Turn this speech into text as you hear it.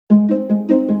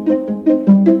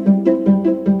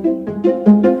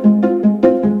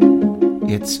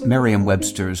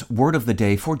Merriam-Webster's Word of the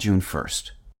Day for June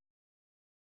 1st.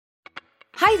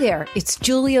 Hi there, it's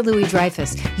Julia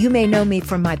Louis-Dreyfus. You may know me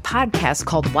from my podcast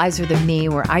called Wiser Than Me,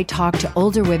 where I talk to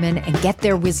older women and get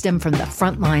their wisdom from the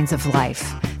front lines of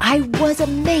life. I was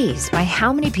amazed by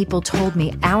how many people told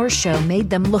me our show made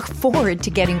them look forward to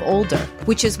getting older,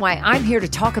 which is why I'm here to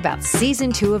talk about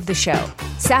Season 2 of the show.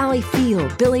 Sally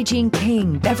Field, Billie Jean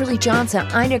King, Beverly Johnson,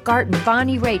 Ina Garten,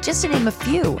 Bonnie Raitt, just to name a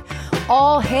few.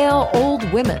 All hail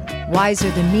old women. Wiser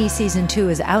Than Me Season 2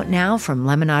 is out now from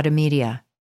Lemonada Media.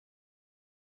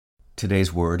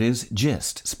 Today's word is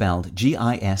gist, spelled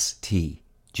G-I-S-T.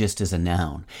 Gist is a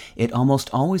noun. It almost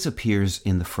always appears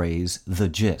in the phrase the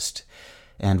gist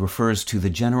and refers to the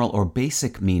general or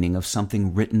basic meaning of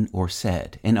something written or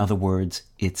said. In other words,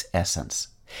 its essence.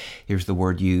 Here's the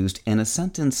word used in a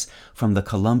sentence from the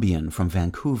Columbian from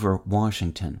Vancouver,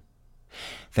 Washington.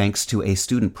 Thanks to a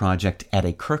student project at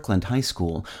a Kirkland high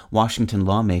school, Washington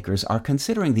lawmakers are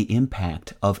considering the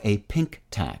impact of a pink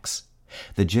tax.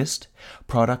 The gist?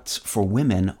 Products for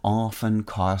women often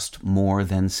cost more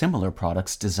than similar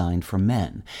products designed for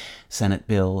men. Senate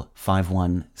Bill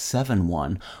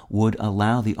 5171 would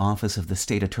allow the Office of the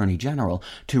State Attorney General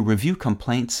to review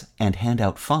complaints and hand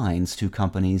out fines to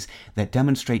companies that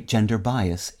demonstrate gender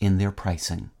bias in their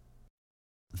pricing.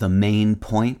 The main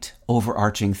point,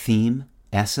 overarching theme,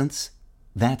 essence?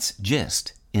 That's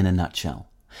gist in a nutshell.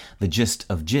 The gist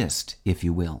of gist, if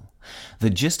you will. The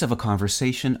gist of a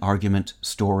conversation, argument,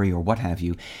 story, or what have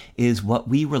you, is what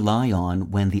we rely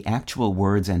on when the actual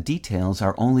words and details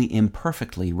are only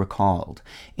imperfectly recalled,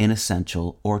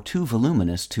 inessential, or too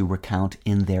voluminous to recount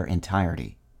in their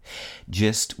entirety.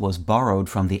 Gist was borrowed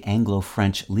from the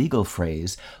Anglo-French legal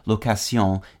phrase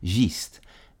location giste,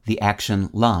 the action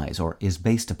lies or is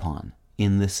based upon,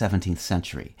 in the 17th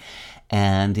century,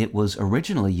 and it was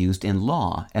originally used in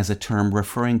law as a term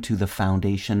referring to the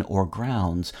foundation or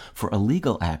grounds for a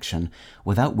legal action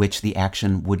without which the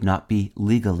action would not be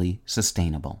legally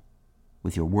sustainable.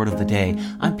 With your word of the day,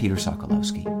 I'm Peter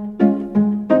Sokolowski.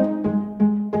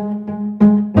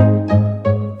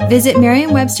 Visit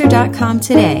Merriam-Webster.com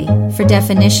today for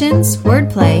definitions,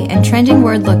 wordplay, and trending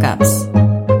word lookups.